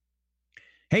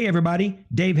Hey, everybody,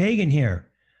 Dave Hagan here.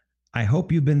 I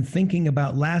hope you've been thinking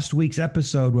about last week's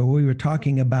episode where we were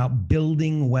talking about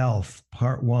building wealth,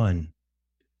 part one.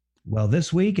 Well,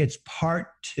 this week it's part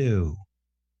two.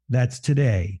 That's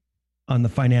today on the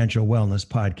Financial Wellness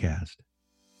Podcast.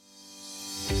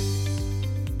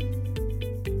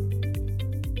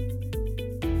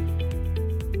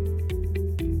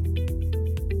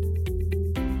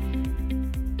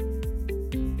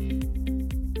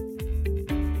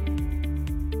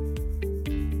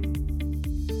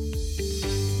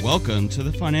 Welcome to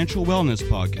the Financial Wellness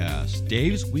Podcast,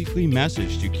 Dave's weekly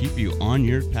message to keep you on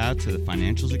your path to the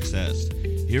financial success.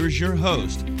 Here is your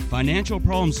host, financial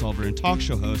problem solver and talk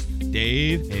show host,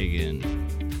 Dave Hagan.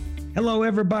 Hello,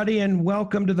 everybody, and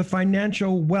welcome to the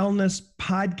Financial Wellness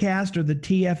Podcast, or the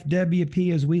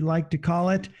TFWP, as we like to call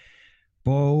it.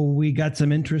 Oh, we got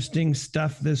some interesting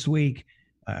stuff this week.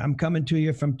 I'm coming to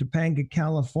you from Topanga,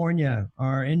 California.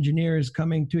 Our engineer is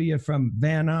coming to you from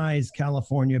Van Nuys,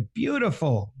 California.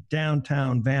 Beautiful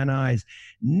downtown Van Nuys.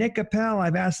 Nick Appel,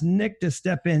 I've asked Nick to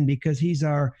step in because he's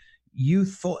our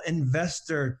youthful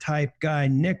investor type guy.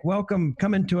 Nick, welcome,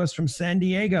 coming to us from San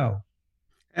Diego.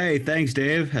 Hey, thanks,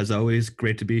 Dave. As always,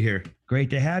 great to be here. Great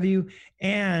to have you.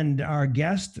 And our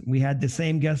guest, we had the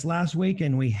same guest last week,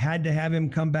 and we had to have him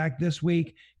come back this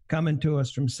week. Coming to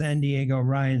us from San Diego,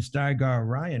 Ryan Stygar.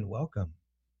 Ryan, welcome.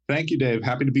 Thank you, Dave.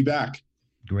 Happy to be back.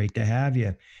 Great to have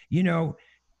you. You know,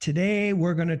 today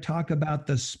we're going to talk about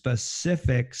the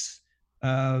specifics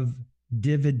of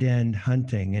dividend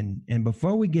hunting. And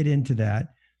before we get into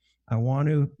that, I want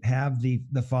to have the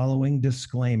following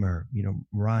disclaimer. You know,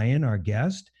 Ryan, our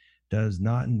guest, does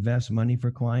not invest money for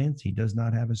clients. He does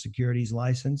not have a securities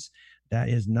license. That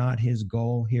is not his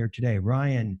goal here today.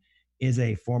 Ryan is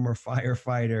a former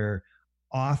firefighter,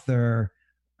 author,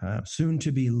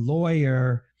 soon-to-be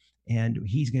lawyer, and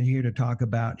he's here to talk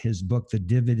about his book, The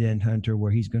Dividend Hunter,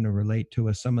 where he's going to relate to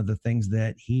us some of the things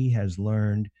that he has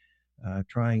learned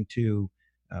trying to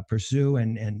pursue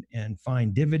and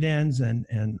find dividends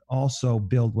and also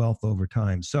build wealth over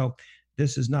time. So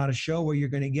this is not a show where you're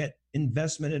going to get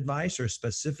investment advice or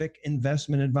specific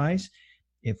investment advice.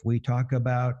 If we talk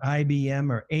about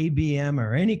IBM or ABM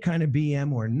or any kind of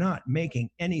BM, we're not making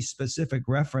any specific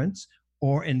reference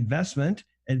or investment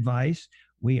advice.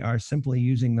 We are simply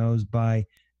using those by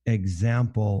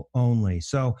example only.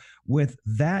 So with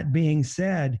that being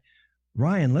said,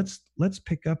 Ryan, let's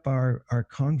pick up our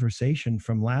conversation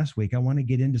from last week. I want to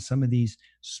get into some of these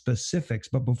specifics,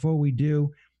 but before we do,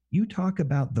 you talk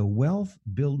about the wealth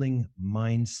building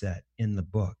mindset in the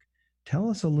book. Tell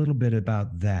us a little bit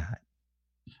about that.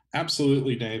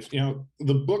 Absolutely, Dave. You know,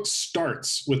 the book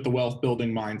starts with the wealth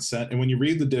building mindset. And when you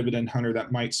read The Dividend Hunter,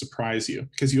 that might surprise you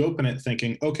because you open it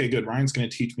thinking, okay, good, Ryan's going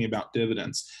to teach me about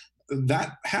dividends.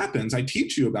 That happens. I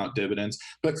teach you about dividends.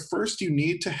 But first, you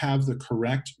need to have the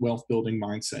correct wealth building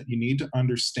mindset. You need to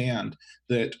understand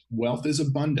that wealth is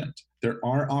abundant. There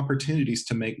are opportunities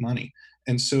to make money.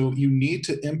 And so you need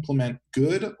to implement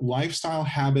good lifestyle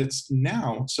habits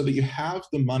now so that you have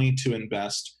the money to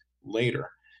invest later.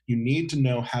 You need to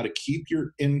know how to keep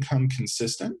your income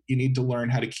consistent. You need to learn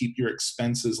how to keep your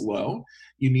expenses low.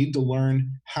 You need to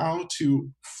learn how to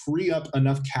free up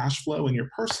enough cash flow in your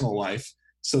personal life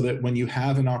so that when you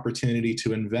have an opportunity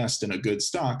to invest in a good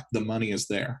stock, the money is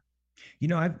there. You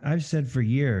know, I've said for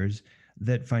years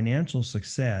that financial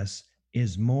success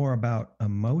is more about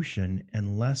emotion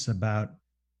and less about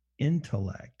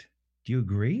intellect. Do you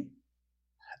agree?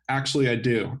 Actually, I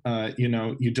do.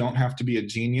 You don't have to be a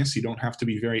genius. You don't have to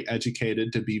be very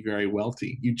educated to be very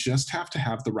wealthy. You just have to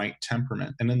have the right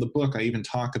temperament. And in the book, I even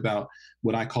talk about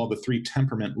what I call the 3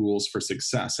 temperament rules for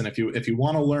success. And if you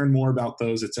want to learn more about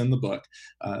those, it's in the book.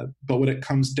 But when it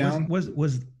comes down, was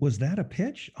that a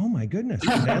pitch? Oh my goodness!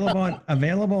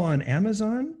 Available on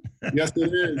Amazon? Yes,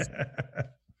 it is.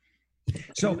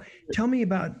 So tell me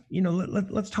about,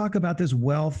 let's talk about this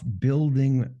wealth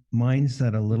building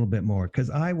mindset a little bit more, because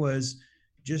I was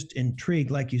just intrigued,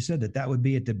 like you said, that would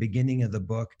be at the beginning of the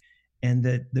book, and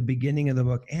that the beginning of the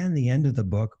book and the end of the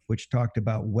book, which talked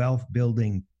about wealth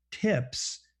building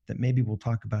tips that maybe we'll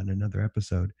talk about in another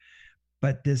episode.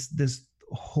 But this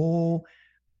whole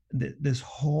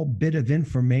bit of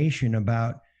information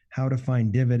about how to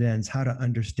find dividends, how to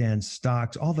understand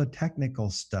stocks, all the technical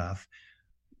stuff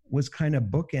was kind of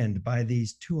bookend by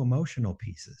these 2 emotional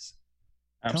pieces.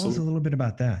 Absolutely. Tell us a little bit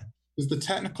about that. Because the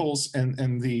technicals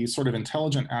and the sort of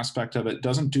intelligent aspect of it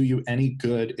doesn't do you any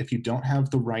good if you don't have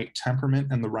the right temperament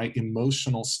and the right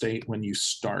emotional state when you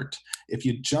start. If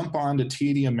you jump on to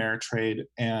TD Ameritrade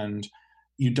and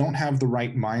you don't have the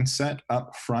right mindset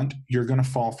up front, you're going to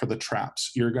fall for the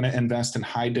traps. You're going to invest in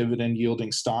high dividend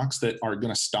yielding stocks that are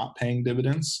going to stop paying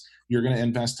dividends. You're going to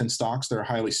invest in stocks that are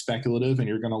highly speculative, and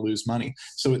you're going to lose money.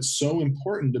 So it's so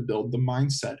important to build the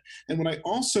mindset. And what I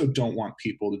also don't want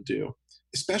people to do,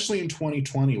 especially in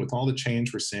 2020 with all the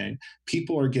change we're seeing,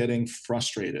 people are getting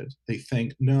frustrated. They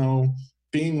think, no,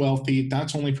 being wealthy,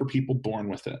 that's only for people born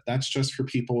with it. That's just for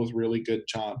people with really good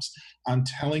jobs. I'm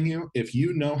telling you, if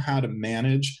you know how to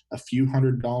manage a few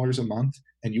 $100s a month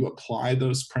and you apply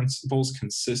those principles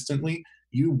consistently,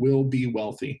 you will be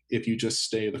wealthy if you just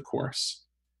stay the course.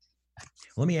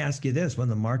 Let me ask you this. When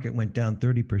the market went down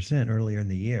 30% earlier in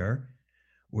the year,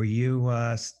 were you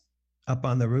up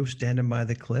on the roof standing by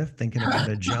the cliff thinking about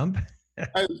a jump?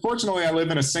 Fortunately, I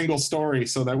live in a single story,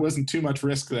 so there wasn't too much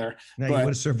risk there. Now, you would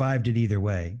have survived it either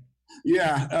way.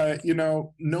 Yeah.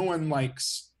 No one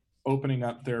likes opening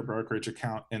up their brokerage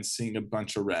account and seeing a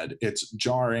bunch of red. It's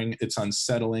jarring. It's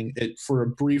unsettling. For a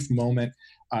brief moment,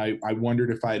 I wondered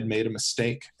if I had made a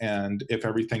mistake and if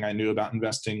everything I knew about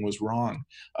investing was wrong.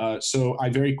 So I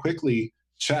very quickly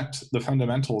checked the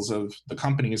fundamentals of the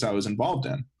companies I was involved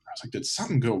in. I was like, did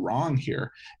something go wrong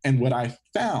here? And what I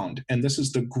found, and this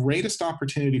is the greatest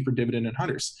opportunity for dividend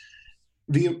hunters,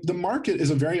 the market is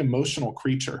a very emotional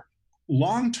creature.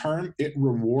 Long term, it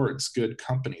rewards good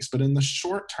companies, but in the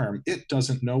short term, it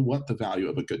doesn't know what the value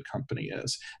of a good company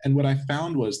is. And what I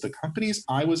found was the companies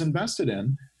I was invested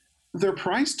in, their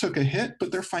price took a hit,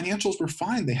 but their financials were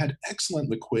fine. They had excellent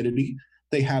liquidity.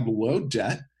 They had low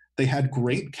debt. They had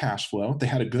great cash flow. They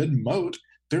had a good moat.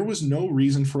 There was no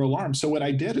reason for alarm. So what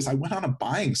I did is I went on a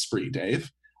buying spree, Dave.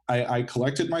 I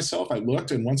collected myself. I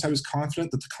looked, and once I was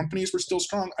confident that the companies were still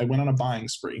strong, I went on a buying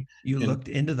spree. You looked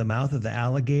into the mouth of the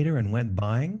alligator and went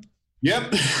buying?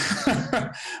 Yep.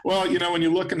 Well, when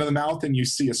you look into the mouth and you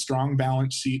see a strong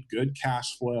balance sheet, good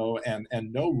cash flow, and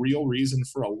no real reason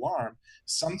for alarm,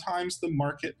 sometimes the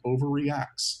market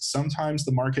overreacts. Sometimes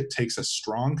the market takes a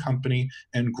strong company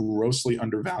and grossly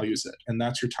undervalues it. And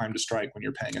that's your time to strike when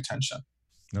you're paying attention.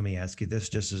 Let me ask you this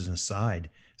just as an aside,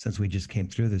 since we just came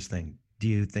through this thing. Do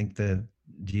you think the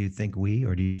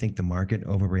market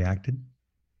overreacted?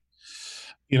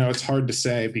 It's hard to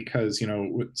say because,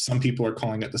 some people are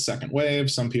calling it the second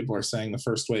wave. Some people are saying the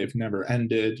first wave never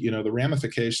ended. The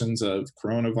ramifications of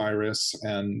coronavirus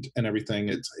and everything,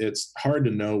 it's hard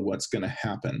to know what's going to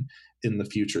happen in the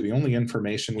future. The only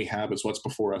information we have is what's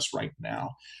before us right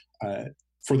now.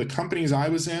 For the companies I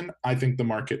was in, I think the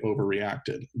market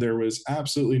overreacted. There was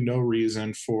absolutely no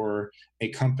reason for a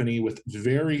company with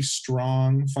very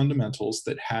strong fundamentals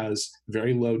that has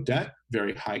very low debt,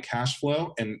 very high cash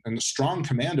flow, and a strong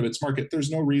command of its market.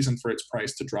 There's no reason for its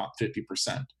price to drop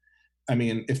 50%. I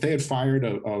mean, if they had fired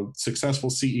a successful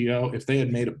CEO, if they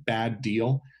had made a bad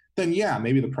deal, then yeah,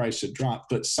 maybe the price should drop.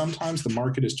 But sometimes the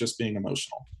market is just being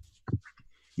emotional.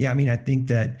 Yeah, I mean, I think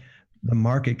that the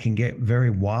market can get very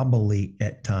wobbly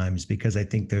at times because I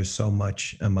think there's so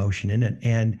much emotion in it.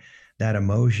 And that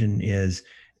emotion is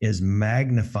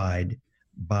magnified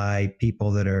by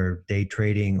people that are day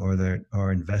trading or that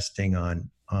are investing on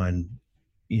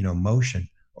motion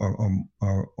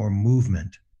or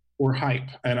movement. Or hype.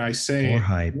 And I say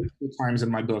multiple times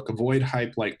in my book, avoid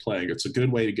hype like plague. It's a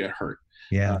good way to get hurt.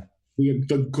 Yeah.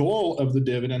 The goal of the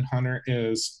Dividend Hunter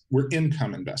is we're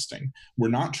income investing. We're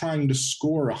not trying to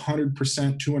score 100%,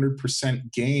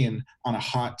 200% gain on a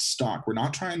hot stock. We're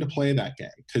not trying to play that game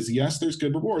because, yes, there's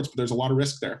good rewards, but there's a lot of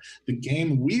risk there. The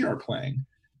game we are playing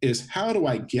is how do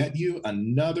I get you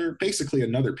basically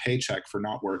another paycheck for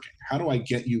not working? How do I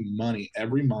get you money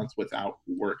every month without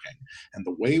working? And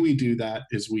the way we do that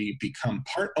is we become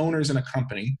part owners in a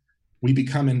company. We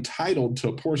become entitled to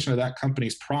a portion of that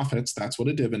company's profits. That's what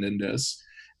a dividend is.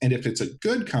 And if it's a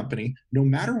good company, no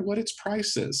matter what its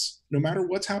price is, no matter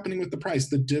what's happening with the price,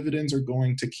 the dividends are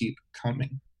going to keep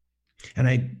coming. And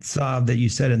I saw that you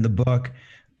said in the book,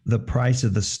 the price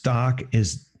of the stock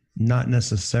is not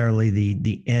necessarily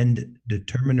the end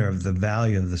determiner of the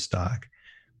value of the stock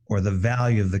or the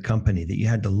value of the company, that you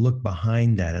had to look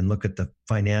behind that and look at the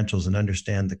financials and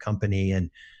understand the company and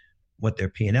what their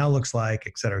P&L looks like,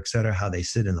 et cetera, how they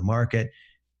sit in the market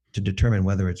to determine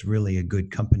whether it's really a good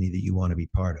company that you want to be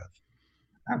part of.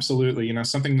 Absolutely.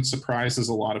 Something that surprises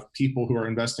a lot of people who are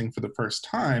investing for the first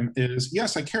time is,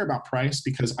 yes, I care about price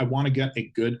because I want to get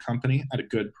a good company at a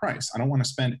good price. I don't want to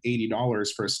spend $80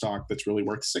 for a stock that's really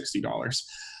worth $60.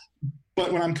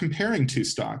 But when I'm comparing two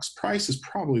stocks, price is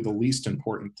probably the least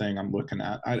important thing I'm looking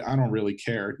at. I don't really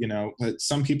care.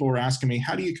 Some people were asking me,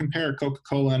 how do you compare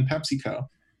Coca-Cola and PepsiCo?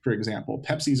 For example,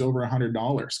 Pepsi's over $100,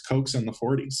 Coke's in the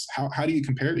 40s. How do you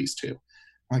compare these two?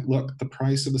 Like, look, the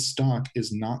price of the stock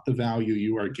is not the value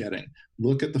you are getting.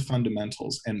 Look at the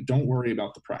fundamentals and don't worry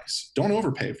about the price. Don't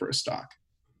overpay for a stock,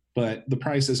 but the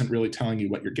price isn't really telling you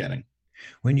what you're getting.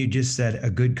 When you just said a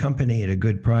good company at a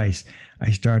good price,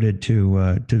 I started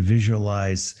to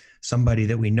visualize somebody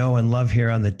that we know and love here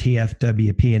on the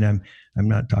TFWP, and I'm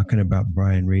not talking about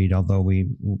Brian Reed, although we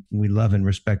love and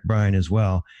respect Brian as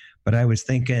well. But I was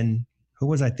thinking, who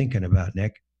was I thinking about,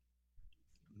 Nick?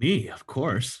 Me, of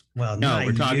course. Well, No, not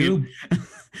we're talking. you.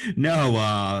 No,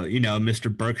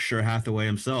 Mr. Berkshire Hathaway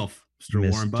himself,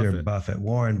 Mr.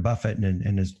 Warren Buffett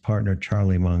and his partner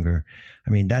Charlie Munger.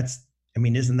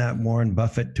 Isn't that Warren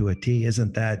Buffett to a T?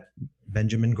 Isn't that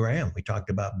Benjamin Graham? We talked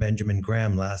about Benjamin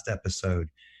Graham last episode.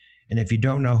 And if you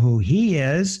don't know who he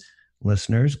is,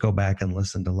 listeners, go back and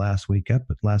listen to last week's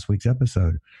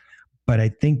episode. But I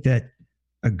think that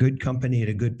a good company at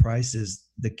a good price is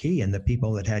the key, and the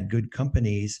people that had good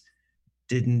companies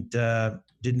didn't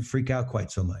freak out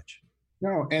quite so much.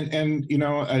 No, and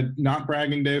not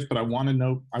bragging, Dave, but I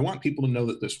want people to know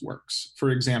that this works. For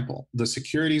example, the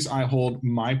securities I hold,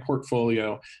 my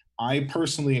portfolio, I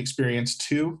personally experienced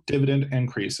 2 dividend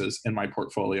increases in my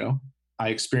portfolio. I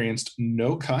experienced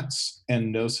no cuts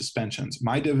and no suspensions.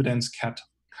 My dividends kept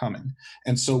coming.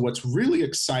 And so what's really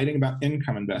exciting about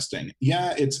income investing,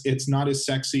 it's not as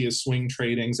sexy as swing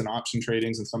tradings and option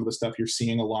tradings and some of the stuff you're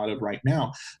seeing a lot of right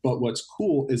now. But what's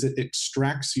cool is it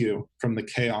extracts you from the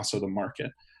chaos of the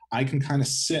market. I can kind of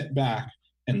sit back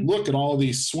and look at all of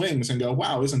these swings and go,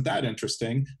 wow, isn't that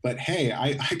interesting? But hey,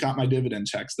 I got my dividend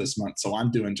checks this month, so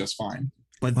I'm doing just fine.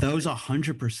 But those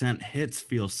 100% hits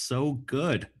feel so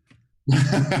good.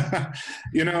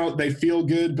 They feel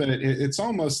good, but it's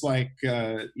almost like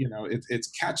it's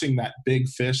catching that big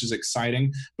fish is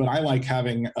exciting. But I like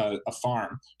having a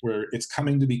farm where it's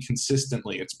coming to me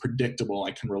consistently. It's predictable.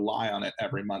 I can rely on it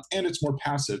every month, and it's more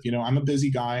passive. I'm a busy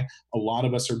guy. A lot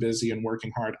of us are busy and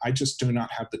working hard. I just do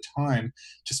not have the time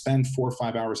to spend 4 or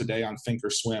 5 hours a day on think or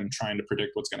swim trying to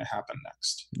predict what's going to happen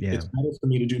next. Yeah. It's better for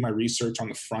me to do my research on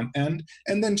the front end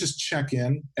and then just check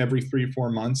in every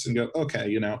 3-4 months and go,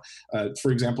 okay,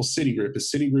 for example, Citigroup.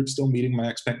 Is Citigroup still meeting my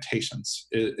expectations?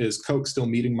 Is Coke still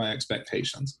meeting my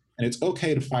expectations? And it's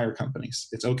okay to fire companies.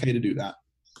 It's okay to do that.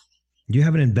 Do you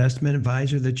have an investment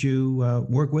advisor that you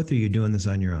work with, or are you doing this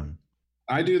on your own?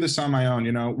 I do this on my own.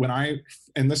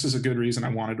 And this is a good reason I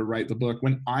wanted to write the book.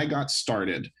 When I got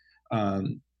started,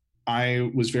 I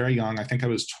was very young. I think I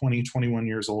was 21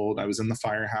 years old. I was in the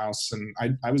firehouse, and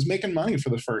I was making money for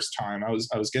the first time. I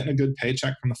was getting a good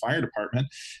paycheck from the fire department,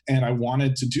 and I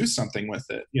wanted to do something with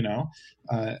it,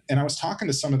 and I was talking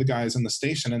to some of the guys in the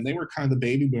station, and they were kind of the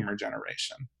baby boomer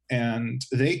generation. And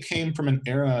they came from an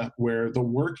era where the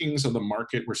workings of the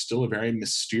market were still a very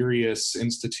mysterious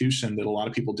institution that a lot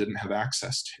of people didn't have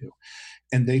access to.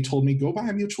 And they told me, go buy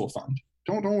a mutual fund.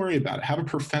 Don't worry about it. Have a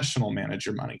professional manage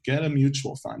your money. Get a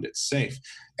mutual fund. It's safe.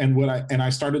 And I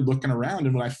started looking around,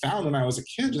 and what I found when I was a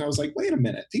kid, I was like, wait a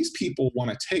minute, these people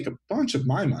want to take a bunch of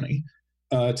my money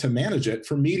to manage it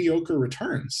for mediocre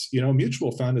returns.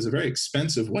 Mutual fund is a very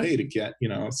expensive way to get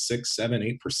 6,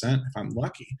 7, 8% if I'm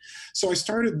lucky. So I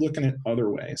started looking at other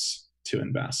ways to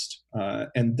invest,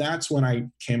 and that's when I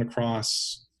came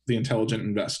across The Intelligent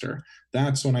Investor.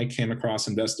 That's when I came across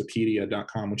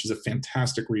Investopedia.com, which is a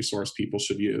fantastic resource people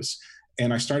should use.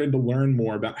 And I started to learn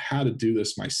more about how to do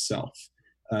this myself.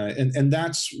 And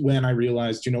that's when I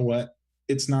realized, you know what?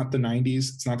 It's not the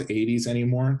 90s. It's not the 80s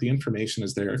anymore. The information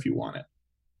is there if you want it.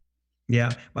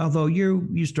 Yeah. Although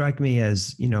you strike me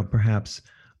as, perhaps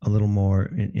a little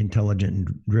more intelligent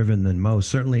and driven than most,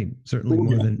 certainly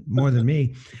more than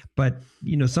me. But,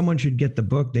 someone should get the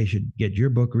book. They should get your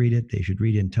book, read it. They should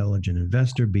read Intelligent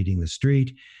Investor, Beating the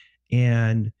Street.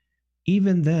 And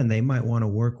even then they might want to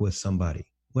work with somebody,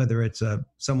 whether it's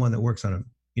someone that works on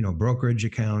a brokerage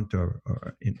account or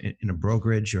in a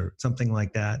brokerage or something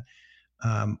like that,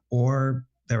 or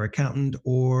their accountant,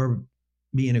 or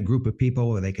be in a group of people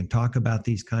where they can talk about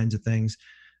these kinds of things,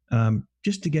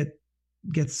 just to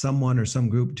get someone or some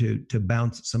group to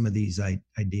bounce some of these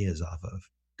ideas off of.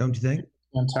 Don't you think?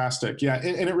 Fantastic. Yeah.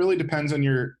 And it really depends on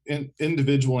your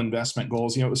individual investment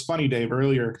goals. It was funny, Dave,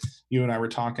 earlier you and I were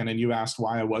talking and you asked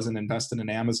why I wasn't invested in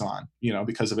Amazon,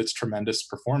 because of its tremendous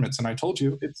performance. And I told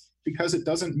you it's because it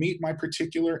doesn't meet my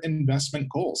particular investment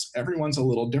goals. Everyone's a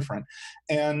little different.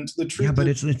 And the truth but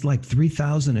it's like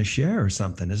 3,000 a share or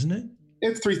something, isn't it?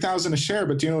 It's 3,000 a share,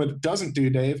 but what it doesn't do,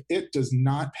 Dave? It does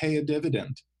not pay a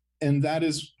dividend. And that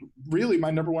is really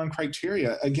my number one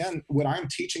criteria. Again, what I'm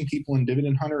teaching people in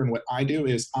Dividend Hunter and what I do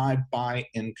is I buy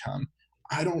income.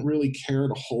 I don't really care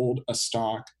to hold a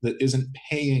stock that isn't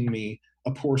paying me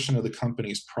a portion of the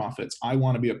company's profits. I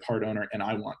want to be a part owner and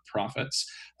I want profits.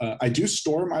 I do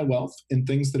store my wealth in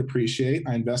things that appreciate.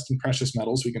 I invest in precious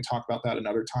metals. We can talk about that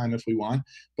another time if we want,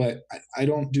 but I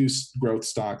don't do growth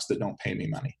stocks that don't pay me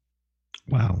money.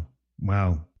 Wow.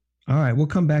 Wow. All right. We'll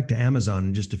come back to Amazon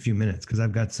in just a few minutes because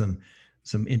I've got some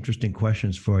interesting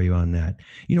questions for you on that.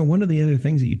 One of the other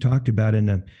things that you talked about in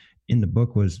the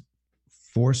book was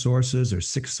 4 sources or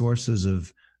 6 sources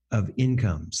of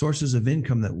sources of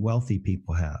income that wealthy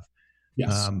people have.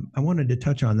 Yes. I wanted to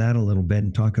touch on that a little bit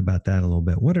and talk about that a little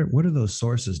bit. What are those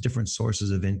sources, different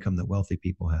sources of income that wealthy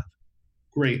people have?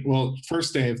 Great. Well,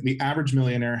 first, Dave, the average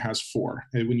millionaire has 4.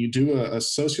 When you do a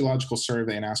sociological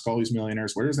survey and ask all these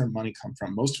millionaires, where does their money come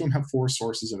from? Most of them have 4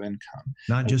 sources of income.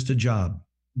 Not just a job.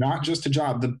 Not just a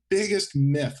job. The biggest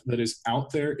myth that is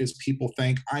out there is people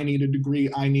think, I need a degree,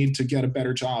 I need to get a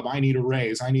better job, I need a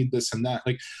raise, I need this and that.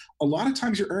 Like, a lot of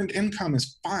times your earned income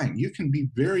is fine. You can be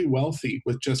very wealthy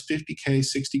with just 50K,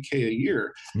 60K a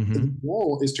year. Mm-hmm. The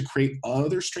goal is to create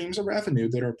other streams of revenue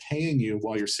that are paying you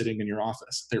while you're sitting in your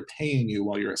office. They're paying you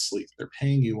while you're asleep. They're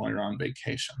paying you while you're on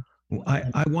vacation.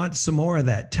 I want some more of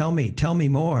that. Tell me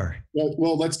more.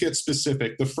 Well, let's get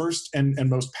specific. The first and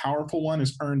most powerful one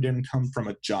is earned income from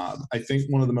a job. I think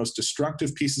one of the most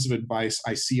destructive pieces of advice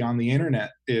I see on the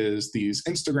internet is these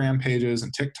Instagram pages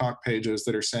and TikTok pages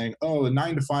that are saying, oh, the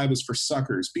 9 to 5 is for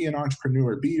suckers. Be an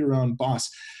entrepreneur, be your own boss.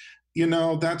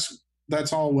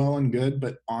 That's all well and good,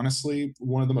 but honestly,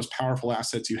 one of the most powerful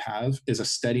assets you have is a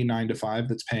steady 9 to 5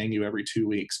 that's paying you every 2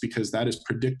 weeks, because that is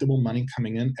predictable money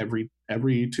coming in every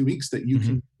 2 weeks that you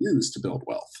can use to build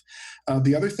wealth.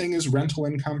 The other thing is rental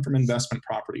income from investment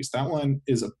properties. That one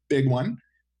is a big one.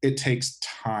 It takes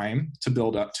time to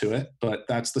build up to it, but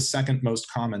that's the second most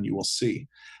common you will see.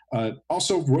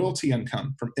 Also, royalty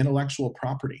income from intellectual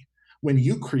property. When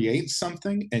you create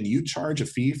something and you charge a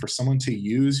fee for someone to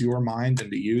use your mind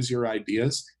and to use your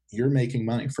ideas, you're making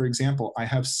money. For example, I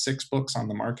have 6 books on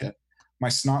the market. My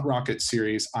Snot Rocket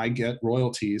series, I get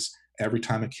royalties every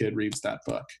time a kid reads that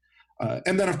book.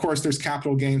 And then, of course, there's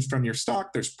capital gains from your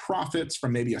stock. There's profits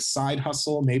from maybe a side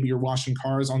hustle. Maybe you're washing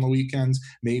cars on the weekends.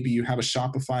 Maybe you have a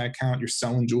Shopify account. You're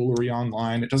selling jewelry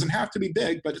online. It doesn't have to be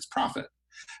big, but it's profit.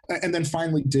 And then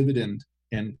finally, dividend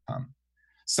income.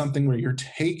 Something where you're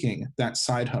taking that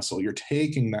side hustle, you're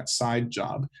taking that side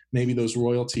job, maybe those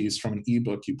royalties from an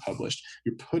ebook you published,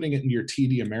 you're putting it into your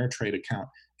TD Ameritrade account.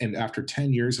 And after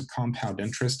 10 years of compound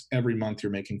interest, every month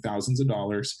you're making thousands of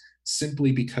dollars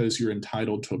simply because you're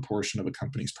entitled to a portion of a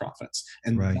company's profits.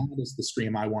 And Right. That is the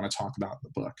stream I want to talk about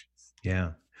in the book.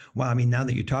 Yeah. Well, I mean, now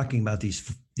that you're talking about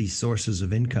these sources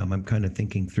of income, I'm kind of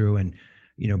thinking through, and,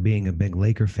 being a big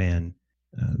Laker fan,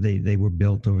 they were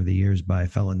built over the years by a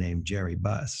fellow named Jerry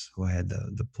Buss, who I had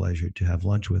the pleasure to have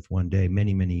lunch with one day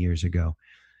many, many years ago.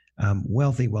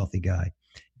 Wealthy guy.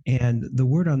 And the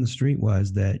word on the street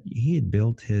was that he had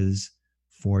built his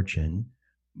fortune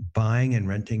buying and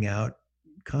renting out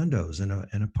condos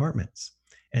and apartments.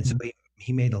 And so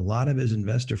he made a lot of his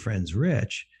investor friends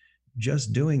rich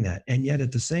just doing that. And yet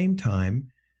at the same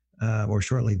time, or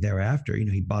shortly thereafter,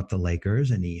 he bought the Lakers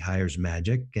and he hires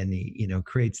Magic and he,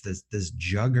 creates this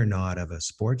juggernaut of a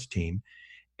sports team.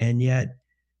 And yet,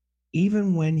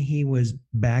 even when he was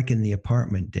back in the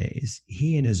apartment days,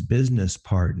 he and his business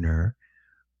partner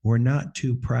were not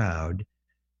too proud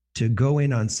to go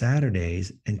in on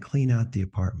Saturdays and clean out the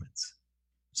apartments.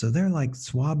 So they're like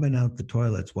swabbing out the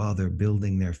toilets while they're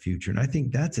building their future. And I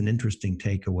think that's an interesting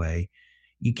takeaway.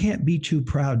 You can't be too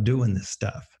proud doing this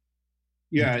stuff.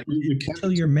 Yeah, you can't.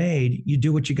 Until you're made, you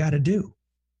do what you got to do.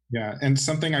 Yeah, and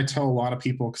something I tell a lot of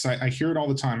people, because I hear it all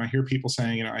the time. I hear people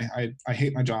saying, I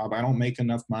hate my job. I don't make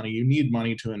enough money. You need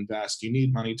money to invest. You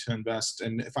need money to invest.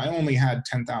 And if I only had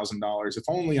 $10,000, if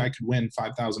only I could win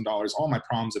 $5,000, all my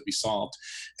problems would be solved.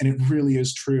 And it really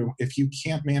is true. If you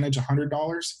can't manage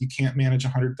 $100, you can't manage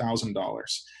 $100,000.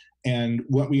 And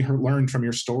what we learned from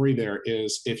your story there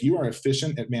is, if you are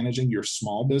efficient at managing your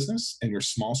small business and your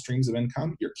small streams of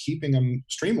income, you're keeping them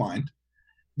streamlined,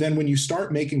 then when you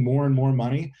start making more and more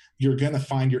money, you're going to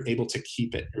find you're able to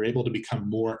keep it. You're able to become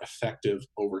more effective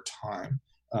over time.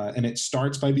 And it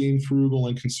starts by being frugal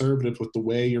and conservative with the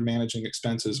way you're managing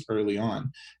expenses early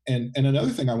on. And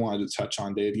another thing I wanted to touch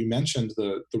on, Dave, you mentioned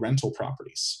the rental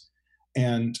properties.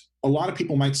 And a lot of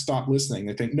people might stop listening.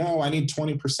 They think, no, I need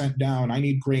 20% down. I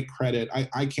need great credit.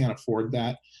 I can't afford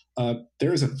that.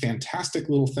 There is a fantastic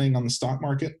little thing on the stock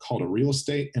market called a real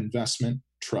estate investment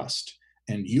trust.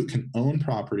 And you can own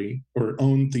property or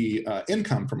own the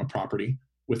income from a property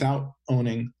without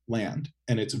owning land.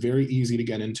 And it's very easy to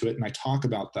get into it. And I talk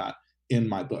about that in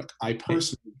my book. I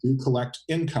personally do collect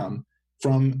income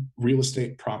from real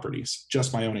estate properties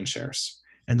just by owning shares.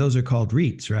 And those are called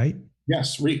REITs, right?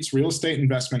 Yes, REITs, real estate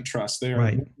investment trusts. They are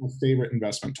Right. one of my favorite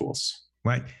investment tools.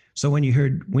 Right. So when you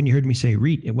heard me say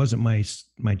REIT, it wasn't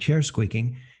my chair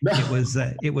squeaking.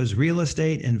 It was real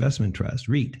estate investment trust,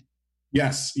 REIT.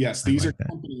 Yes. I These like are that.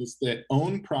 companies that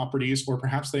own properties, or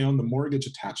perhaps they own the mortgage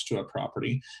attached to a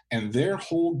property, and their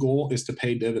whole goal is to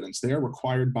pay dividends. They are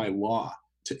required by law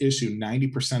to issue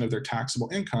 90% of their taxable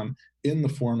income in the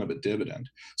form of a dividend.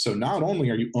 So not only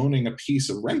are you owning a piece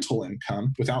of rental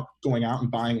income without going out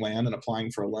and buying land and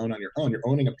applying for a loan on your own, you're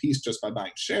owning a piece just by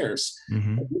buying shares.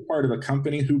 Mm-hmm. You're part of a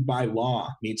company who by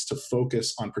law needs to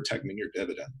focus on protecting your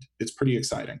dividend. It's pretty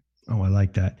exciting. Oh, I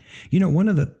like that. One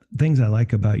of the things I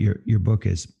like about your book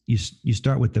is you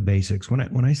start with the basics.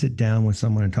 When I sit down with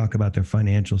someone and talk about their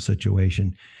financial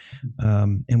situation,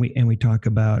 and we talk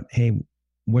about, hey,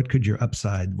 what could your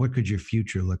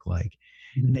future look like?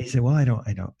 And they say, well, I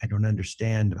don't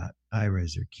understand about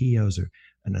IRAs or KIOs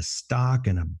and a stock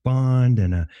and a bond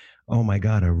and oh my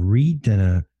God, a REIT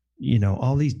and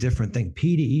all these different things,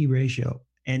 P to E ratio.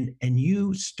 And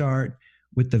you start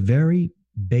with the very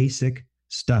basic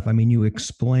stuff. I mean, you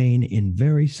explain in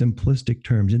very simplistic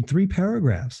terms in 3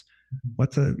 paragraphs.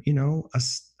 What's a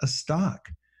stock?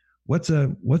 What's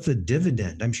a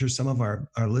dividend? I'm sure some of our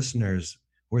listeners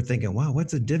were thinking, wow,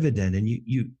 what's a dividend? And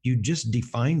you just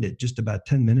defined it just about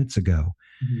 10 minutes ago.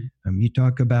 Mm-hmm. You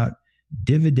talk about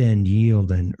dividend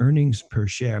yield and earnings per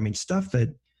share. I mean, stuff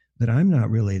that I'm not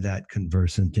really that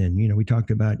conversant in. We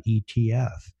talked about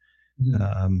ETF.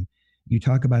 Mm-hmm. You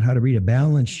talk about how to read a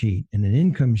balance sheet and an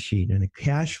income sheet and a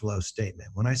cash flow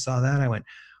statement. When I saw that, I went,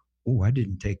 oh, I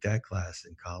didn't take that class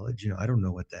in college. I don't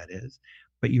know what that is.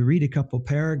 But you read a couple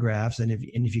paragraphs, and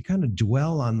if you kind of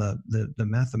dwell on the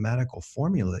mathematical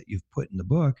formula that you've put in the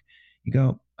book, you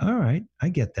go, all right, I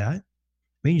get that. I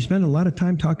mean, you spend a lot of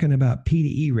time talking about P to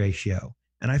E ratio,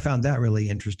 and I found that really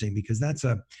interesting because that's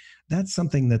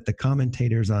something that the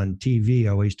commentators on TV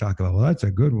always talk about. Well, that's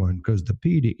a good one because the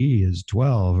P to E is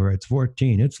 12 or it's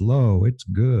 14. It's low. It's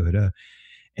good.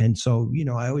 And so,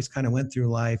 I always kind of went through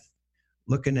life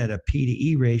looking at a P to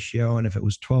E ratio, and if it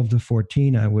was 12 to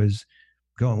 14, I was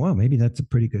going, well, maybe that's a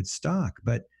pretty good stock.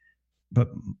 But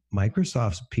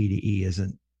Microsoft's P to E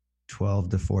isn't 12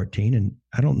 to 14, and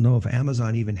I don't know if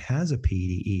Amazon even has a P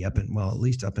to E at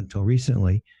least up until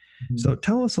recently. Mm-hmm. So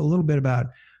tell us a little bit about,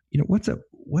 what's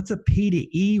a P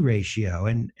to E ratio,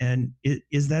 and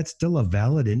is that still a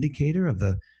valid indicator of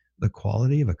the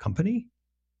quality of a company?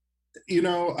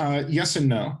 Yes and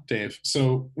no, Dave.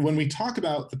 So when we talk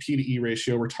about the P to E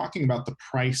ratio, we're talking about the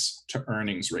price to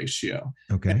earnings ratio.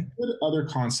 Okay. The other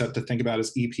concept to think about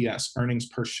is EPS, earnings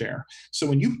per share. So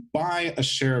when you buy a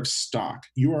share of stock,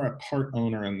 you are a part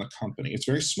owner in the company. It's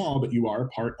very small, but you are a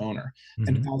part owner.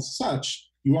 Mm-hmm. And as such,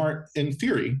 you are, in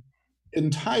theory,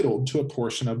 entitled to a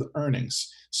portion of the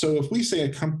earnings. So if we say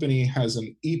a company has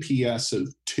an EPS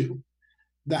of 2,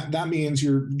 that means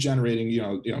you're generating,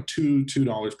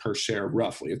 $2 per share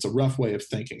roughly. It's a rough way of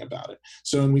thinking about it.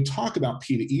 So when we talk about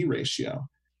P to E ratio,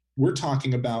 we're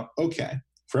talking about, okay,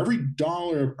 for every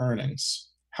dollar of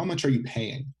earnings, how much are you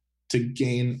paying to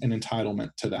gain an entitlement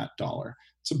to that dollar?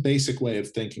 It's a basic way of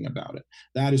thinking about it.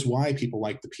 That is why people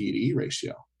like the P to E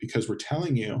ratio, because we're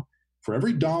telling you for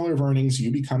every dollar of earnings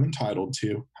you become entitled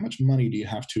to, how much money do you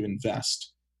have to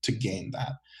invest to gain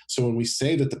that? So when we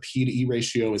say that the P to E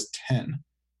ratio is 10,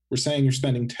 we're saying you're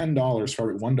spending $10 for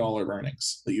every $1 of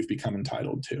earnings that you've become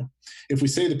entitled to. If we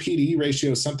say the P to E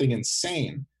ratio is something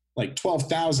insane, like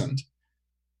 12,000,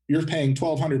 you're paying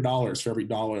 $1,200 for every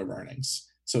dollar of earnings.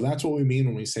 So that's what we mean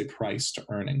when we say price to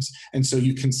earnings. And so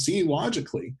you can see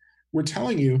logically, we're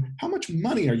telling you how much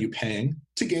money are you paying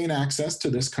to gain access to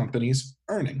this company's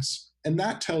earnings. And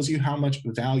that tells you how much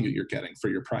value you're getting for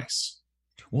your price.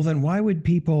 Well, then why would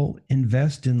people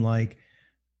invest in like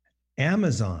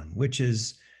Amazon, which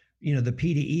is, the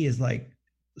P to E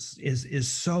is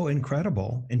so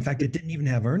incredible. In fact, it didn't even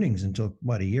have earnings until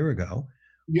a year ago.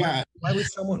 Yeah. Why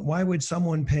would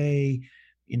someone pay,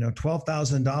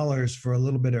 $12,000 for a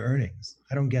little bit of earnings?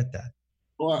 I don't get that.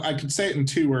 Well, I could say it in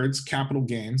 2 words. Capital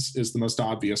gains is the most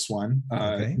obvious one.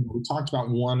 Okay. We talked about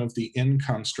one of the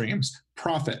income streams,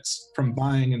 profits from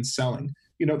buying and selling.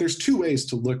 There's 2 ways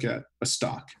to look at a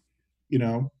stock.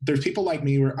 There's people like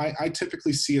me where I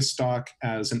typically see a stock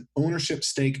as an ownership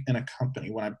stake in a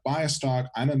company. When I buy a stock,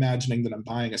 I'm imagining that I'm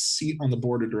buying a seat on the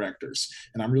board of directors,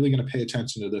 and I'm really going to pay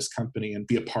attention to this company and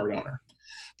be a part owner.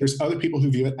 There's other people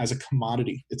who view it as a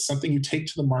commodity. It's something you take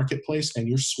to the marketplace and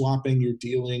you're swapping, you're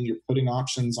dealing, you're putting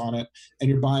options on it, and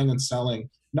you're buying and selling,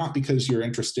 not because you're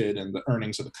interested in the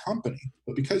earnings of the company,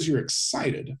 but because you're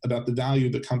excited about the value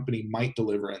the company might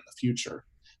deliver in the future.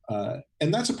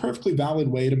 And that's a perfectly valid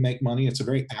way to make money. It's a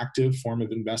very active form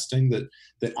of investing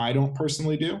that I don't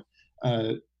personally do.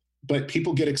 But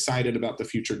people get excited about the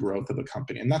future growth of a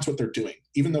company. And that's what they're doing.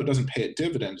 Even though it doesn't pay a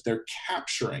dividend, they're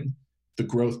capturing the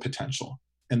growth potential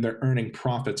and they're earning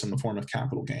profits in the form of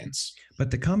capital gains. But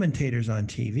the commentators on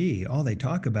TV, all they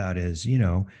talk about is, you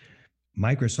know,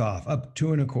 Microsoft up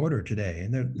 2.25 today,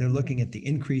 and they're looking at the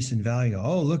increase in value.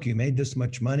 Oh, look, you made this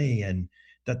much money, and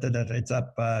it's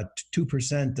up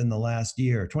 2% in the last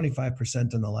year,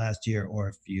 25% in the last year. Or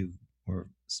if you were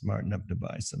smart enough to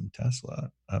buy some Tesla,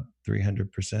 up 300%,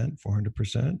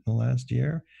 400% in the last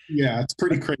year. Yeah, it's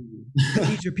pretty crazy.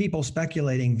 These are people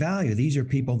speculating value. These are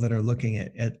people that are looking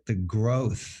at the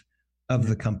growth of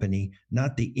the company,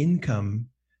 not the income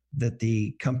that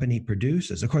the company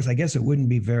produces. Of course, I guess it wouldn't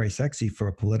be very sexy for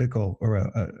a political or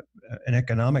an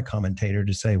economic commentator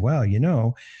to say, well, you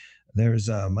know, there's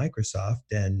Microsoft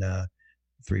and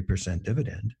 3%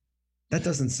 dividend. That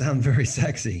doesn't sound very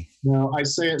sexy. No, I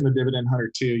say it in the Dividend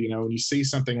Hunter too. You know, when you see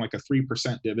something like a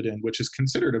 3% dividend, which is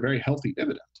considered a very healthy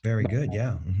dividend. Very good,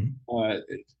 yeah. Mm-hmm.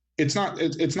 It's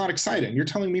not exciting. You're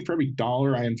telling me for every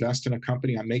dollar I invest in a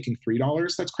company, I'm making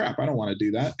 $3? That's crap. I don't want to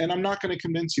do that. And I'm not going to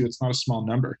convince you it's not a small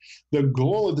number. The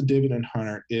goal of the Dividend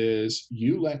Hunter is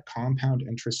you let compound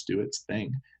interest do its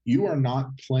thing. You are not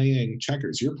playing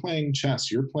checkers. You're playing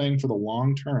chess. You're playing for the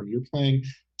long term. You're playing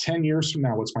 10 years from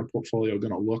now, what's my portfolio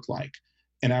going to look like?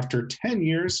 And after 10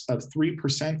 years of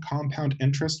 3% compound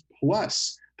interest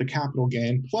plus the capital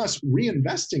gain plus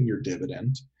reinvesting your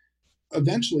dividend,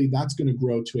 eventually that's going to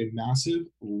grow to a massive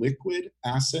liquid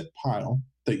asset pile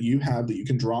that you have that you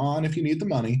can draw on if you need the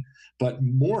money. But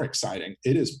more exciting,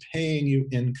 it is paying you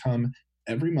income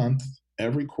every month,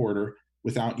 every quarter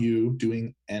without you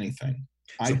doing anything.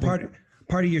 So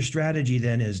part of your strategy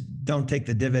then is don't take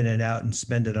the dividend out and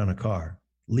spend it on a car.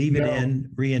 Leave it in,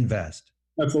 reinvest.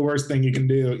 That's the worst thing you can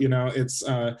do. You know, it's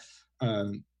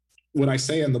what I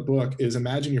say in the book is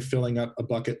imagine you're filling up a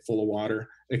bucket full of water,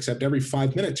 except every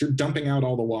 5 minutes you're dumping out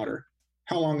all the water.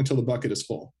 How long until the bucket is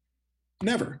full?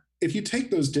 Never. If you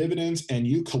take those dividends and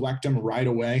you collect them right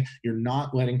away, you're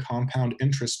not letting compound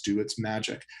interest do its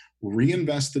magic.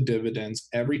 Reinvest the dividends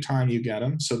every time you get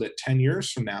them so that 10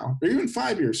 years from now, or even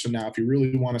 5 years from now, if you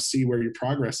really want to see where your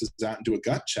progress is at and do a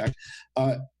gut check,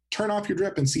 turn off your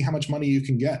drip and see how much money you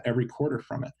can get every quarter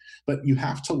from it. But you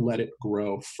have to let it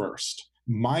grow first.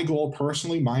 My goal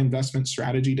personally, my investment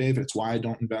strategy, Dave, it's why I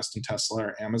don't invest in Tesla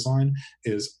or Amazon,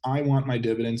 is I want my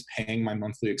dividends paying my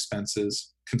monthly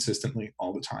expenses consistently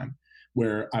all the time,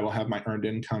 where I will have my earned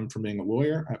income from being a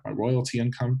lawyer, I have my royalty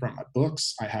income from my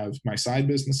books, I have my side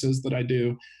businesses that I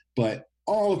do, but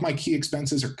all of my key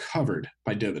expenses are covered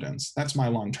by dividends. That's my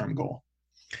long-term goal.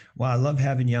 Well, I love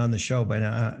having you on the show,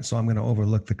 but so I'm going to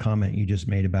overlook the comment you just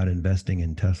made about investing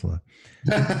in Tesla.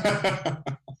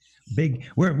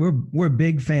 We're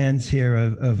big fans here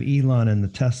of Elon and the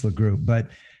Tesla group, but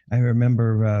I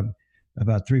remember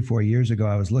about 3-4 years ago,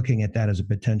 I was looking at that as a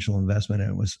potential investment,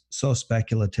 and it was so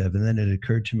speculative. And then it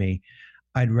occurred to me,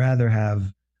 I'd rather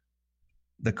have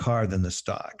the car than the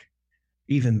stock.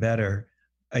 Even better,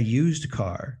 a used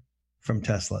car from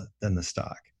Tesla than the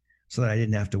stock, so that I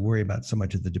didn't have to worry about so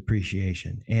much of the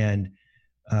depreciation. And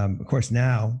of course,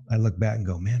 now I look back and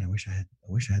go, man, I wish I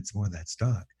had some more of that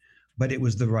stock. But it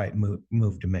was the right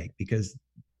move to make, because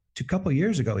a couple of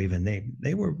years ago, even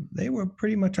they were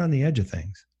pretty much on the edge of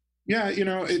things. Yeah, you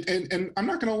know, and I'm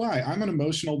not going to lie, I'm an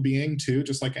emotional being too,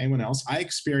 just like anyone else. I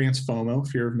experience FOMO,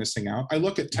 fear of missing out. I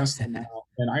look at Tesla now,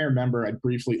 and I remember I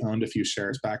briefly owned a few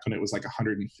shares back when it was like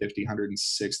 150,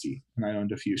 160, and I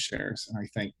owned a few shares. And I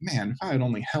think, man, if I had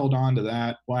only held on to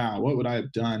that, wow, what would I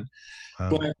have done?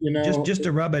 Wow. But you know, just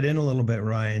to rub it in a little bit,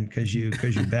 Ryan, because you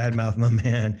badmouth my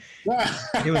man.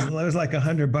 it was like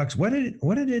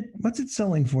 $100. What's it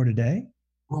selling for today?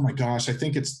 Oh my gosh, I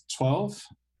think it's 12.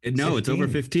 No, 15. It's over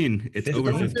 15. It's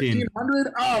over 15.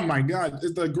 1,500? Oh my God.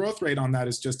 The growth rate on that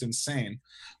is just insane.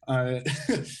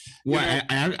 Well,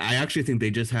 I actually think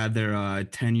they just had their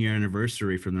 10-year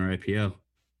anniversary from their IPO.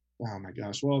 Oh my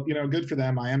gosh. Well, you know, good for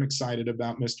them. I am excited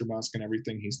about Mr. Musk and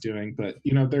everything he's doing, but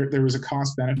you know, there was a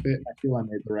cost benefit. I feel I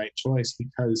made the right choice,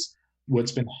 because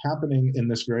what's been happening in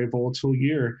this very volatile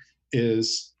year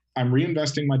is I'm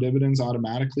reinvesting my dividends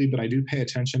automatically, but I do pay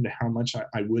attention to how much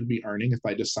I would be earning if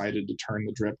I decided to turn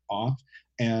the drip off.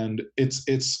 And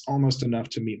it's almost enough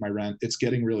to meet my rent. It's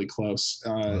getting really close.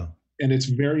 Wow. And it's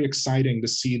very exciting to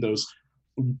see those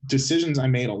decisions I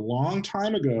made a long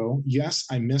time ago. Yes,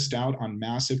 I missed out on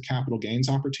massive capital gains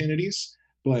opportunities,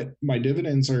 but my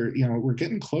dividends are, you know, we're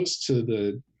getting close to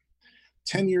the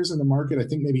 10 years in the market. I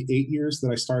think maybe 8 years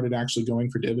that I started actually going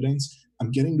for dividends.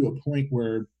 I'm getting to a point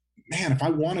where man, if I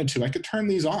wanted to, I could turn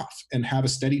these off and have a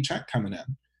steady check coming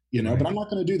in, Right. but I'm not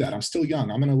going to do that. I'm still young.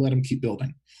 I'm going to let them keep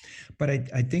building. But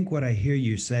I think what I hear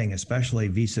you saying, especially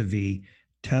vis-a-vis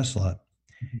Tesla,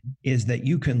 is that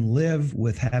you can live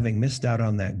with having missed out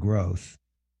on that growth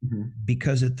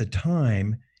because at the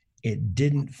time it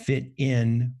didn't fit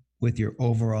in with your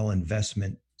overall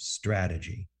investment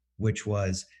strategy, which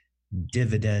was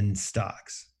dividend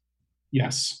stocks.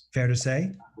 Yes. Fair to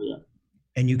say? Yeah.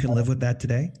 And you can live with that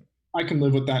today? I can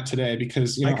live with that today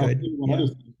because, I could. Other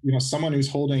thing, someone who's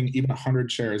holding even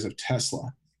 100 shares of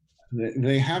Tesla,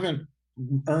 they haven't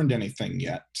earned anything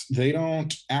yet. They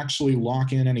don't actually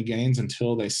lock in any gains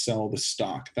until they sell the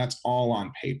stock. That's all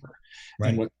on paper. Right.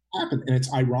 And what happened, and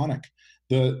it's ironic,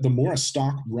 the more a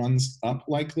stock runs up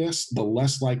like this, the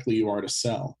less likely you are to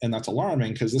sell. And that's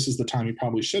alarming because this is the time you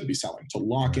probably should be selling to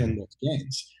lock in those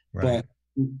gains. Right. But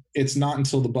it's not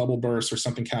until the bubble bursts or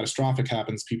something catastrophic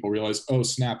happens, people realize, oh,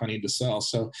 snap, I need to sell.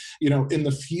 So, in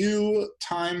the few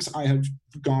times I have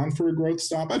gone for a growth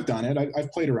stop, I've done it.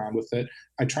 I've played around with it.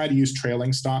 I try to use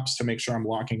trailing stops to make sure I'm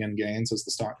locking in gains as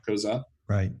the stock goes up.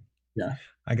 Right. Yeah.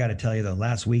 I got to tell you, though,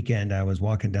 last weekend I was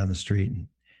walking down the street and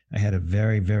I had a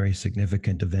very, very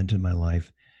significant event in my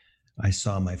life. I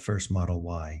saw my first Model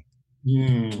Y.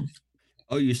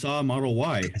 Oh, you saw a Model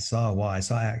Y? I saw a Y.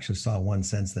 I actually saw one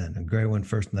since then, a gray one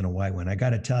first and then a white one. I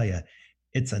got to tell you,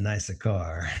 it's a nicer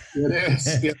car. It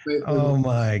is. Yeah, oh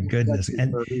my goodness.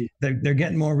 And they're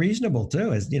getting more reasonable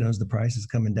too, as the price is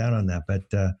coming down on that. But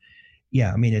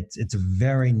yeah, I mean, it's a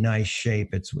very nice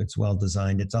shape. It's well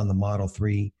designed. It's on the Model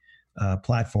 3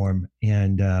 platform.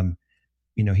 And,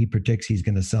 he predicts he's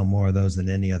going to sell more of those than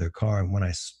any other car. And when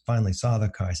I finally saw the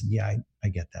car, I said, yeah, I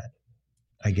get that.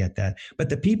 I get that. But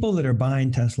the people that are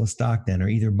buying Tesla stock then are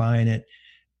either buying it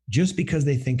just because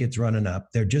they think it's running up,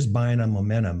 they're just buying on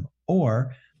momentum,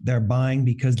 or they're buying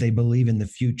because they believe in the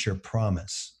future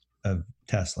promise of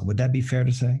Tesla. Would that be fair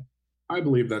to say? I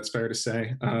believe that's fair to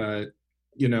say. Don't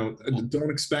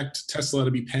expect Tesla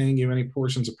to be paying you any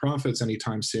portions of profits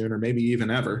anytime soon, or maybe even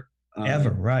ever.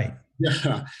 Ever, right.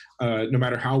 Yeah. No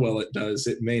matter how well it does,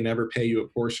 it may never pay you a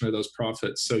portion of those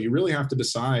profits. So you really have to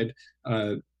decide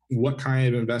what kind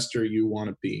of investor you want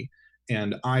to be.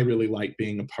 And I really like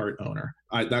being a part owner.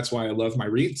 That's why I love my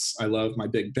REITs. I love my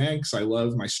big banks. I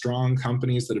love my strong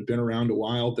companies that have been around a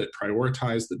while that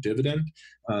prioritize the dividend.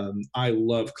 I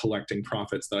love collecting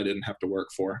profits that I didn't have to work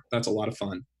for. That's a lot of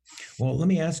fun. Well, let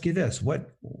me ask you this.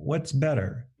 What's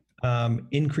better,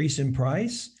 increase in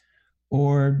price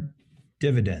or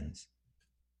dividends?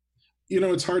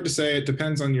 It's hard to say. It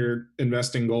depends on your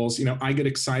investing goals. I get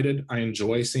excited. I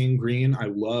enjoy seeing green. I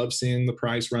love seeing the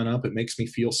price run up. It makes me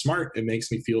feel smart. It makes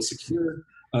me feel secure.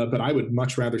 But I would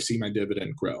much rather see my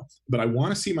dividend grow. But I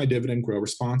want to see my dividend grow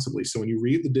responsibly. So when you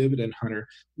read the Dividend Hunter,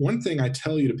 one thing I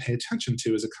tell you to pay attention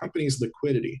to is a company's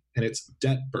liquidity and its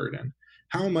debt burden.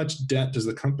 How much debt does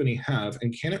the company have,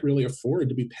 and can it really afford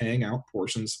to be paying out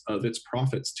portions of its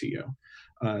profits to you?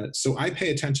 So I pay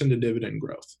attention to dividend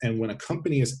growth. And when a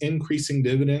company is increasing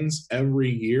dividends every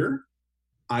year,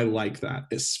 I like that,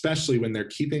 especially when they're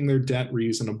keeping their debt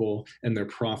reasonable and their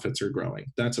profits are growing.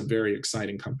 That's a very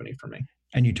exciting company for me.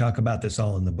 And you talk about this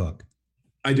all in the book.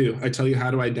 I do. I tell you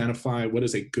how to identify what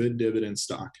is a good dividend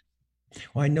stock.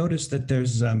 Well, I noticed that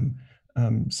there's some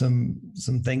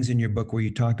things in your book where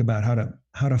you talk about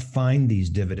how to find these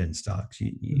dividend stocks.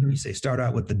 You say start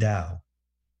out with the Dow.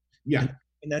 Yeah.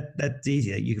 And that's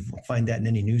easy. You can find that in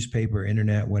any newspaper,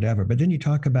 internet, whatever. But then you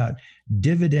talk about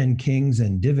dividend kings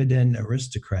and dividend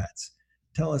aristocrats.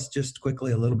 Tell us just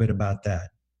quickly a little bit about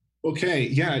that. Okay.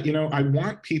 Yeah. I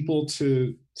want people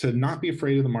to not be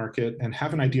afraid of the market and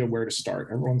have an idea where to start.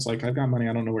 Everyone's like, I've got money,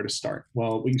 I don't know where to start.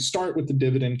 Well, we start with the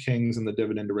dividend kings and the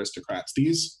dividend aristocrats.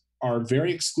 These are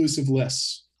very exclusive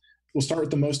lists. We'll start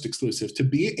with the most exclusive. To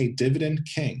be a dividend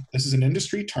king, this is an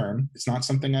industry term. It's not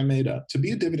something I made up. To be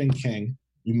a dividend king,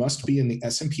 you must be in the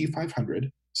S&P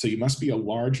 500. So you must be a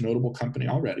large, notable company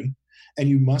already. And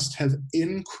you must have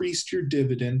increased your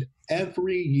dividend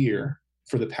every year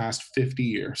for the past 50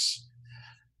 years.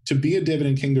 To be a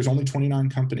dividend king, there's only 29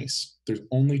 companies. There's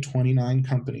only 29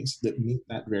 companies that meet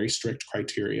that very strict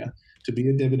criteria. To be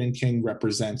a dividend king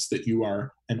represents that you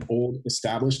are an old,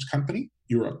 established company.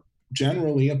 You're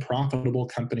generally a profitable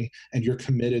company, and you're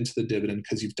committed to the dividend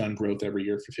because you've done growth every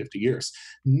year for 50 years.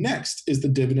 Next is the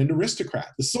dividend aristocrat.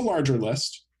 This is a larger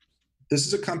list. This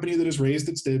is a company that has raised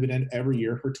its dividend every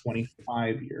year for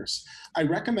 25 years. I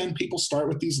recommend people start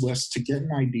with these lists to get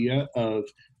an idea of,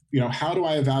 how do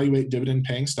I evaluate dividend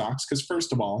paying stocks? Because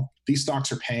first of all, these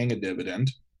stocks are paying a dividend.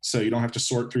 So you don't have to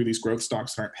sort through these growth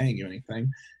stocks that aren't paying you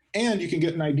anything. And you can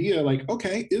get an idea like,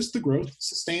 okay, is the growth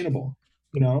sustainable?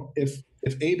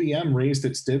 If ABM raised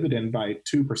its dividend by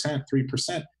 2%,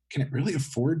 3%, can it really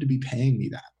afford to be paying me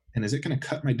that? And is it going to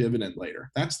cut my dividend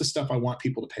later? That's the stuff I want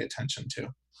people to pay attention to.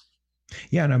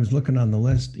 Yeah, and I was looking on the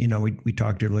list. We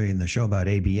talked earlier in the show about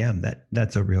ABM.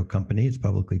 That's a real company. It's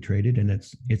publicly traded, and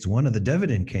it's one of the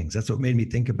dividend kings. That's what made me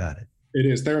think about it. It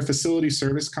is. They're a facility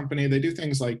service company. They do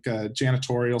things like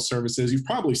janitorial services. You've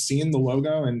probably seen the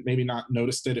logo and maybe not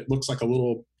noticed it. It looks like a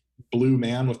little blue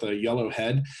man with a yellow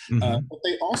head. But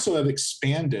they also have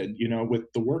expanded, with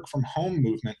the work from home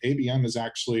movement. ABM is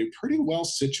actually pretty well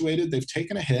situated. They've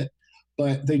taken a hit,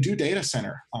 but they do data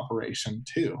center operation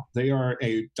too. They are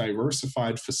a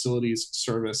diversified facilities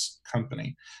service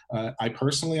company. I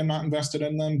personally am not invested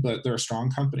in them, but they're a strong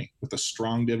company with a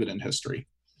strong dividend history.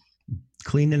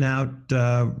 Cleaning out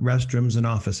restrooms and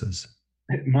offices.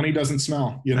 Money doesn't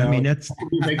smell. I mean, that's.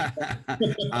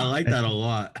 I like that a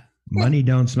lot. Money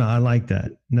don't smell. I like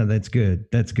that. No, that's good.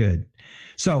 That's good.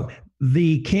 So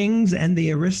the kings and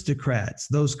the aristocrats,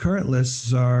 those current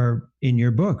lists are in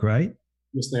your book, right?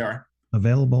 Yes, they are.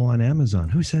 Available on Amazon.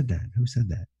 Who said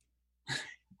that?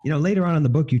 Later on in the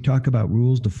book, you talk about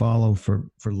rules to follow for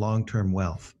long-term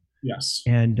wealth. Yes.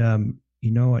 And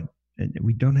you know what?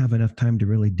 We don't have enough time to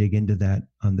really dig into that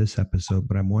on this episode,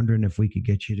 but I'm wondering if we could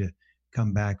get you to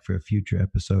come back for a future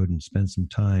episode and spend some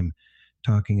time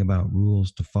talking about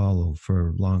rules to follow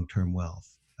for long-term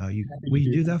wealth. Will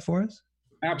you do that for us?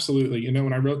 Absolutely.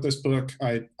 When I wrote this book,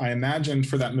 I imagined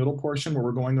for that middle portion where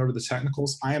we're going over the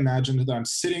technicals, I imagined that I'm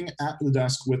sitting at the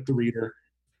desk with the reader,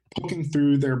 poking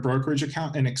through their brokerage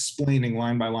account and explaining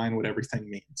line by line what everything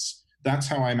means. That's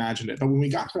how I imagined it. But when we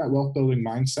got to that wealth building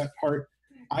mindset part,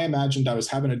 I imagined I was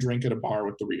having a drink at a bar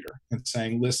with the reader and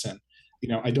saying, listen,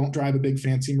 I don't drive a big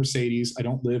fancy Mercedes. I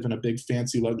don't live in a big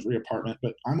fancy luxury apartment,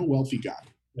 but I'm a wealthy guy.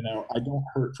 I don't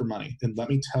hurt for money. And let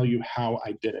me tell you how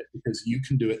I did it, because you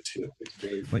can do it too. It's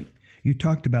very But you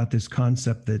talked about this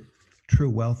concept that true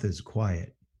wealth is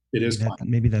quiet. It is quiet.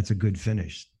 Maybe that's a good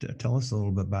finish. Tell us a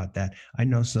little bit about that. I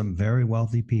know some very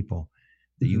wealthy people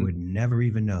that you would never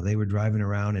even know. They were driving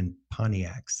around in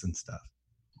Pontiacs and stuff.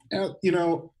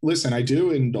 Listen, I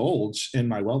do indulge in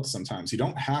my wealth sometimes. You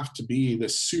don't have to be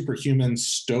this superhuman,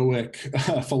 stoic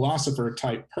philosopher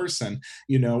type person.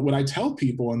 What I tell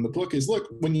people in the book is, look,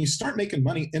 when you start making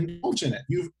money, indulge in it.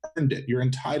 You've earned it. You're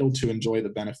entitled to enjoy the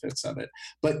benefits of it,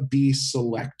 but be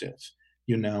selective.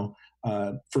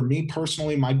 For me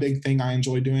personally, my big thing I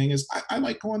enjoy doing is I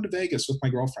like going to Vegas with my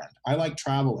girlfriend. I like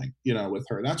traveling, with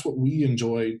her. That's what we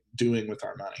enjoy doing with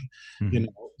our money.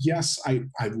 Yes, I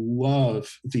love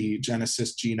the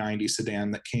Genesis G90 sedan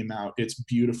that came out. It's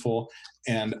beautiful.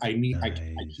 And I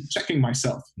keep checking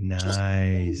myself.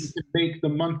 Nice. To make the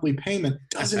monthly payment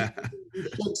doesn't mean you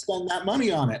should spend that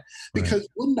money on it, because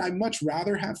wouldn't I much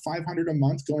rather have $500 a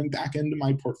month going back into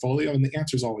my portfolio? And the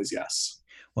answer is always yes.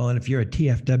 Well, and if you're a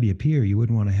TFWP, you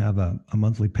wouldn't want to have a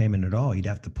monthly payment at all. You'd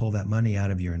have to pull that money out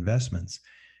of your investments.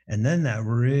 And then that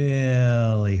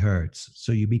really hurts.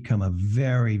 So you become a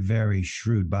very, very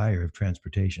shrewd buyer of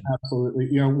transportation. Absolutely.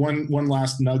 One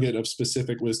last nugget of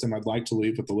specific wisdom I'd like to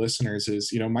leave with the listeners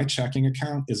is, my checking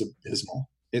account is abysmal.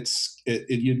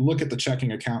 You look at the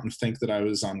checking account and think that I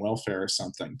was on welfare or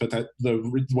something. But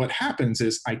what happens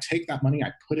is I take that money,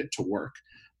 I put it to work.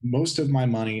 Most of my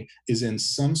money is in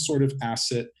some sort of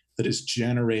asset that is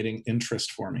generating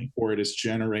interest for me, or it is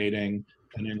generating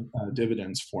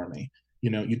dividends for me.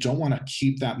 You don't want to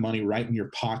keep that money right in your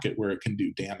pocket where it can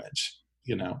do damage.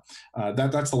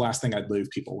 That's the last thing I'd leave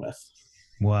people with.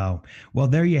 Wow. Well,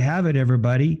 there you have it,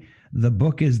 everybody. The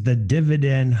book is The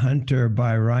Dividend Hunter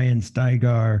by Ryan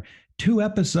Stygar. 2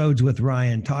 episodes with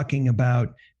Ryan talking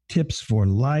about tips for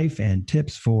life and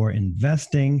tips for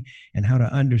investing and how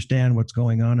to understand what's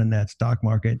going on in that stock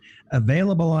market.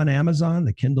 Available on Amazon.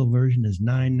 The Kindle version is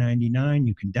 $9.99.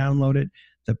 You can download it.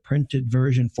 The printed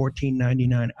version,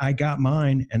 $14.99. I got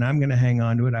mine, and I'm going to hang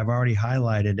on to it. I've already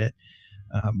highlighted it.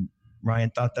 Ryan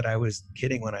thought that I was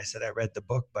kidding when I said I read the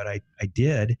book, but I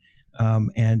did.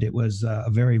 And it was a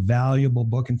very valuable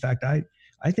book. In fact, I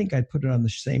think I'd put it on the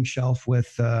same shelf with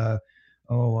so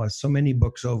many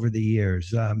books over the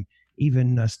years.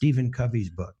 Even Stephen Covey's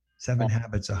book, 7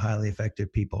 Habits of Highly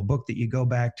Effective People, a book that you go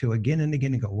back to again and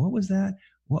again and go, what was that?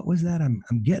 What was that?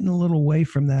 I'm getting a little away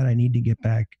from that. I need to get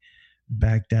back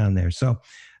down there. So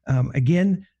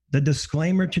again, the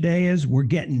disclaimer today is we're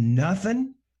getting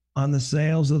nothing on the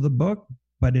sales of the book,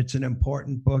 but it's an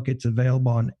important book. It's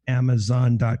available on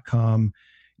Amazon.com.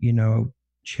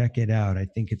 Check it out. I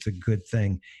think it's a good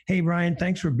thing. Hey, Ryan,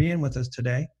 thanks for being with us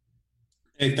today.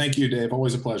 Hey, thank you, Dave.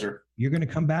 Always a pleasure. You're going to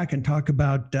come back and talk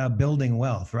about building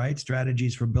wealth, right?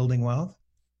 Strategies for building wealth.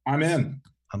 I'm in.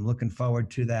 I'm looking forward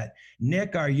to that.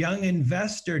 Nick, our young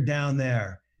investor down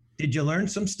there, did you learn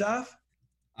some stuff?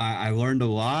 I learned a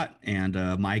lot, and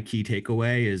my key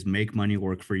takeaway is make money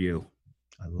work for you.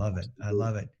 I love it. I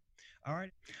love it. All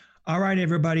right. All right,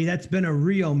 everybody. That's been a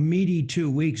real meaty 2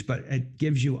 weeks, but it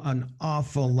gives you an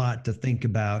awful lot to think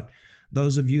about.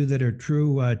 Those of you that are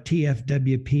true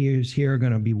TFWPers here are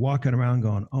going to be walking around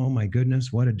going, oh my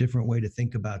goodness, what a different way to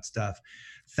think about stuff.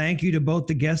 Thank you to both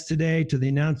the guests today, to the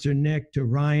announcer, Nick, to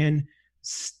Ryan.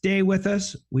 Stay with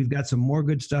us. We've got some more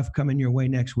good stuff coming your way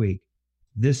next week.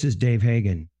 This is Dave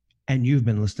Hagan, and you've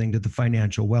been listening to the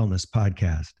Financial Wellness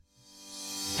Podcast.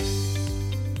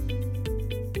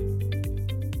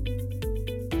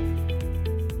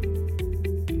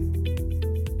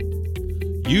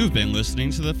 You've been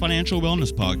listening to the Financial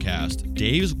Wellness Podcast,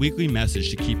 Dave's weekly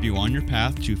message to keep you on your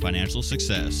path to financial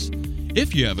success.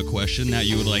 If you have a question that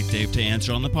you would like Dave to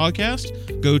answer on the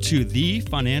podcast, go to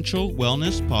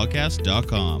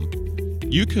thefinancialwellnesspodcast.com.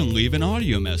 You can leave an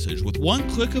audio message with one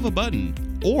click of a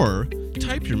button, or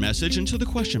type your message into the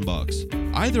question box.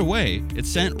 Either way, it's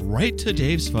sent right to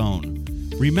Dave's phone.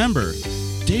 Remember,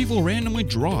 Dave will randomly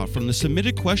draw from the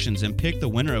submitted questions and pick the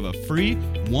winner of a free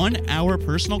 1-hour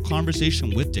personal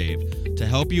conversation with Dave to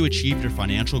help you achieve your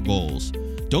financial goals.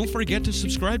 Don't forget to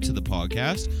subscribe to the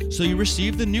podcast so you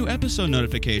receive the new episode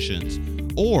notifications,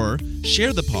 or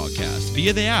share the podcast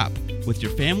via the app with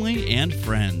your family and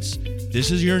friends. This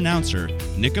is your announcer,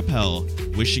 Nick Appel,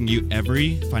 wishing you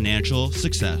every financial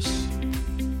success.